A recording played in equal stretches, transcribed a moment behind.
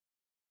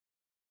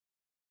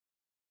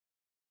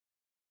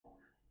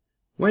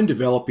When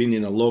developing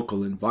in a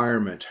local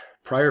environment,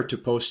 prior to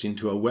posting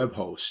to a web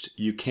host,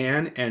 you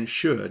can and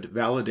should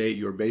validate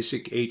your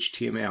basic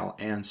HTML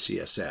and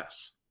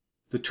CSS.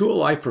 The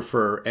tool I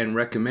prefer and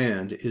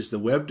recommend is the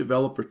Web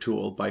Developer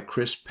tool by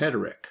Chris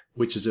Pederick,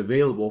 which is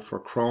available for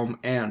Chrome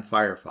and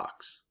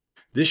Firefox.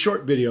 This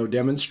short video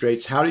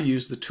demonstrates how to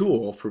use the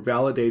tool for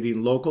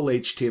validating local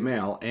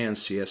HTML and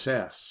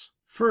CSS.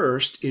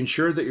 First,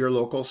 ensure that your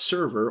local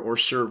server or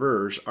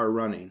servers are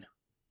running.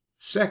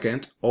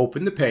 Second,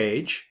 open the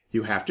page,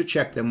 you have to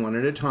check them one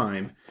at a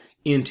time,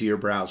 into your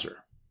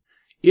browser.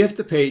 If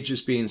the page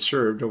is being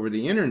served over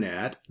the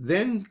internet,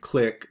 then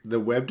click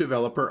the Web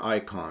Developer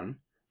icon,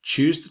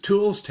 choose the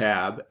Tools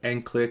tab,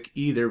 and click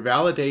either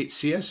Validate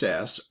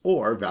CSS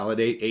or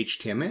Validate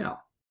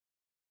HTML.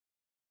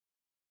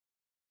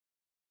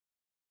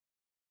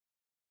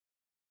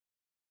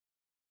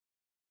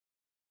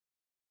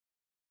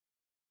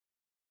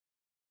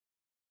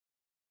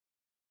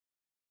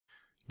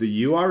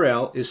 The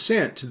URL is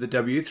sent to the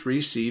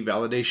W3C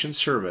validation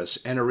service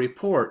and a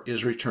report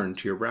is returned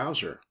to your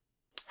browser.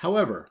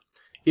 However,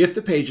 if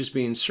the page is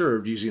being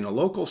served using a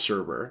local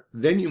server,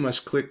 then you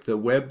must click the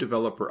Web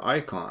Developer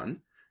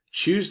icon,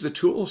 choose the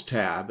Tools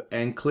tab,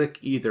 and click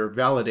either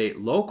Validate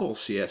Local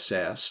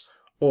CSS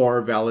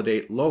or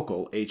Validate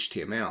Local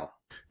HTML.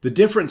 The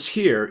difference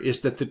here is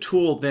that the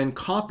tool then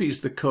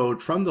copies the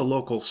code from the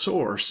local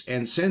source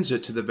and sends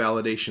it to the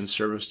validation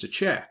service to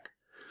check.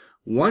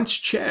 Once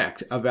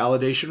checked, a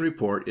validation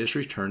report is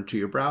returned to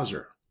your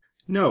browser.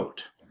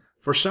 Note,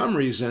 for some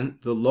reason,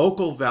 the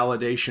local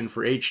validation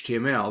for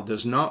HTML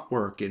does not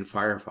work in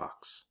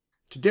Firefox.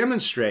 To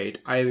demonstrate,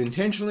 I have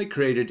intentionally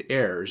created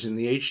errors in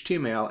the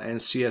HTML and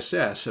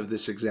CSS of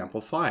this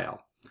example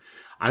file.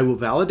 I will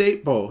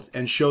validate both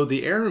and show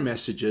the error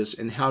messages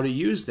and how to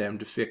use them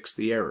to fix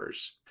the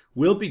errors.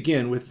 We'll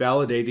begin with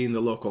validating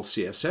the local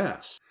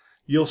CSS.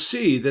 You'll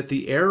see that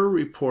the error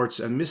reports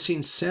a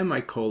missing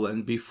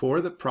semicolon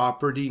before the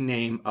property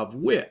name of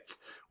width,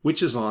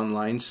 which is on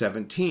line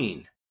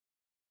 17.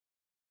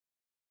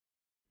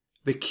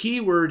 The key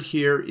word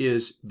here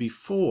is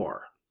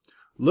before.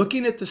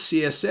 Looking at the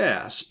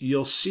CSS,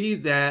 you'll see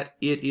that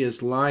it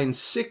is line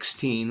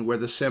 16 where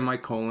the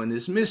semicolon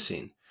is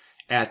missing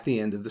at the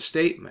end of the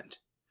statement.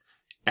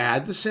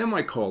 Add the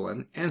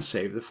semicolon and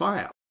save the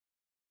file.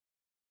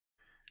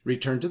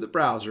 Return to the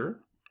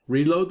browser,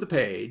 reload the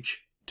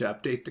page to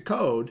update the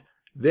code,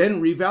 then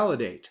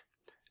revalidate.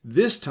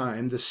 This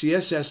time the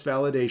CSS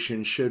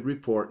validation should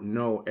report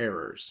no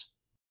errors.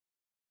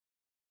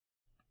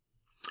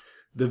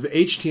 The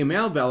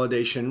HTML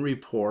validation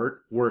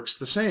report works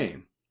the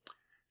same.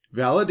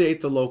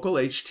 Validate the local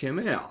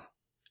HTML.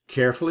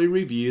 Carefully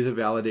review the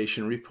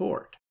validation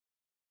report.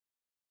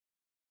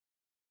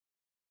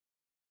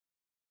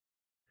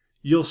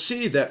 You'll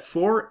see that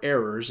 4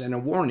 errors and a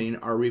warning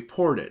are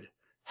reported.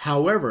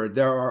 However,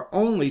 there are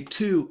only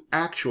 2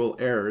 actual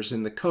errors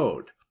in the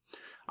code.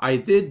 I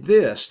did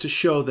this to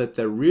show that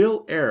the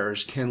real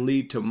errors can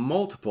lead to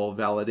multiple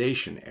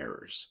validation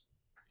errors.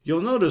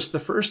 You'll notice the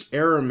first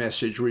error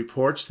message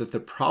reports that the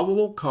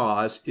probable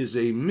cause is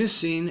a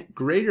missing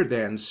greater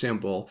than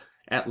symbol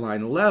at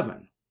line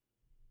 11.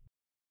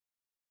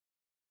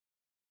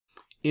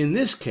 In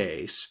this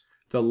case,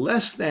 the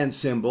less than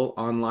symbol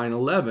on line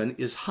 11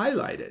 is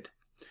highlighted.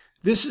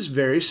 This is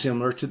very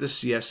similar to the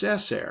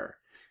CSS error.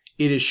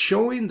 It is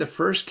showing the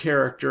first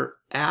character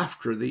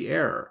after the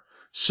error,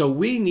 so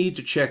we need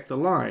to check the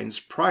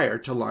lines prior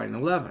to line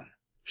 11.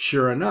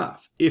 Sure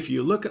enough, if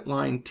you look at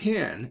line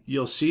 10,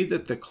 you'll see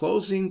that the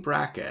closing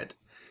bracket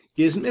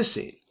is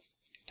missing.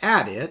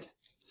 Add it,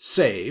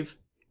 save,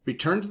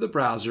 return to the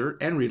browser,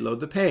 and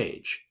reload the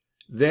page.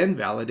 Then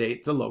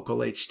validate the local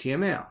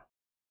HTML.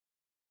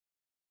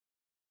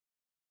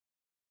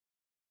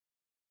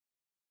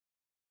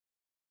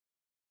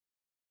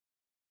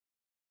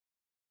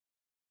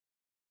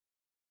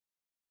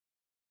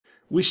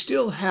 We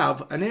still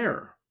have an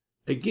error.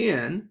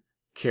 Again,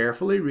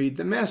 carefully read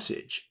the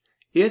message.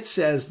 It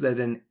says that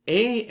an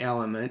A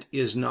element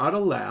is not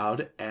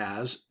allowed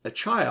as a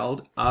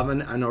child of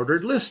an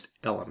unordered list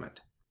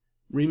element.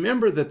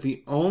 Remember that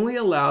the only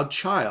allowed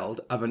child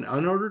of an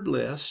unordered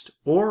list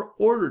or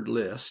ordered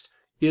list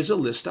is a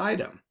list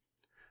item.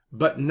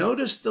 But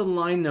notice the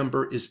line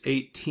number is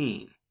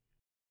 18.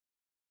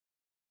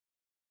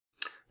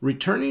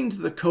 Returning to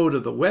the code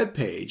of the web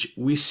page,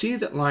 we see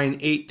that line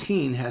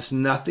 18 has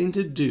nothing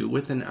to do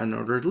with an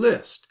unordered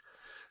list.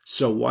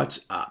 So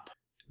what's up?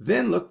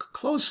 Then look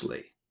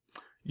closely.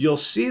 You'll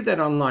see that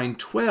on line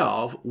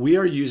 12, we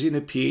are using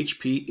a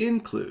PHP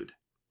include.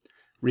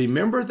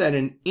 Remember that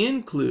an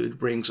include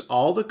brings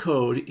all the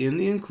code in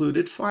the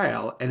included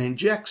file and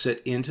injects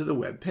it into the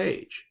web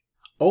page.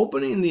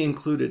 Opening the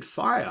included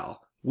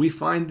file, we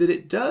find that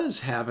it does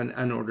have an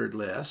unordered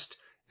list,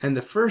 and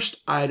the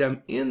first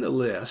item in the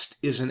list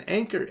is an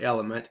anchor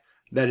element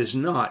that is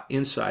not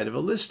inside of a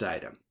list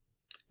item.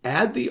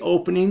 Add the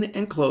opening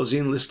and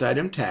closing list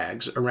item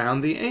tags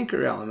around the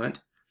anchor element,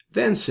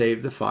 then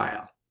save the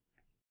file.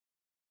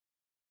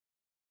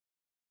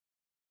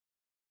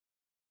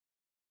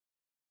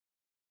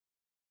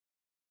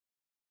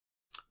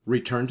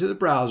 return to the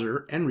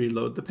browser and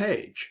reload the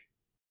page.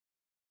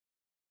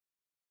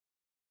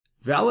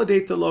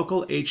 Validate the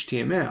local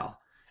HTML,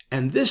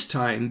 and this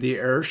time the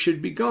error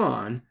should be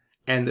gone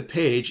and the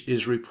page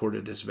is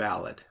reported as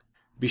valid.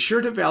 Be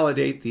sure to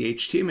validate the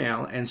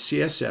HTML and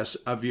CSS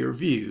of your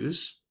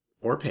views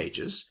or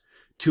pages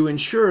to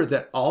ensure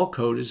that all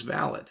code is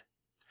valid.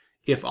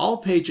 If all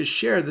pages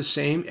share the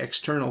same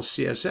external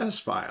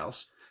CSS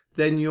files,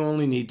 then you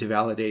only need to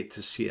validate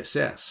the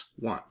CSS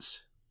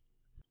once.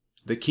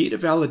 The key to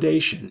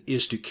validation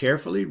is to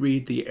carefully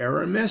read the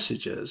error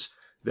messages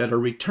that are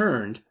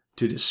returned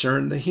to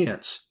discern the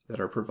hints that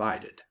are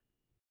provided.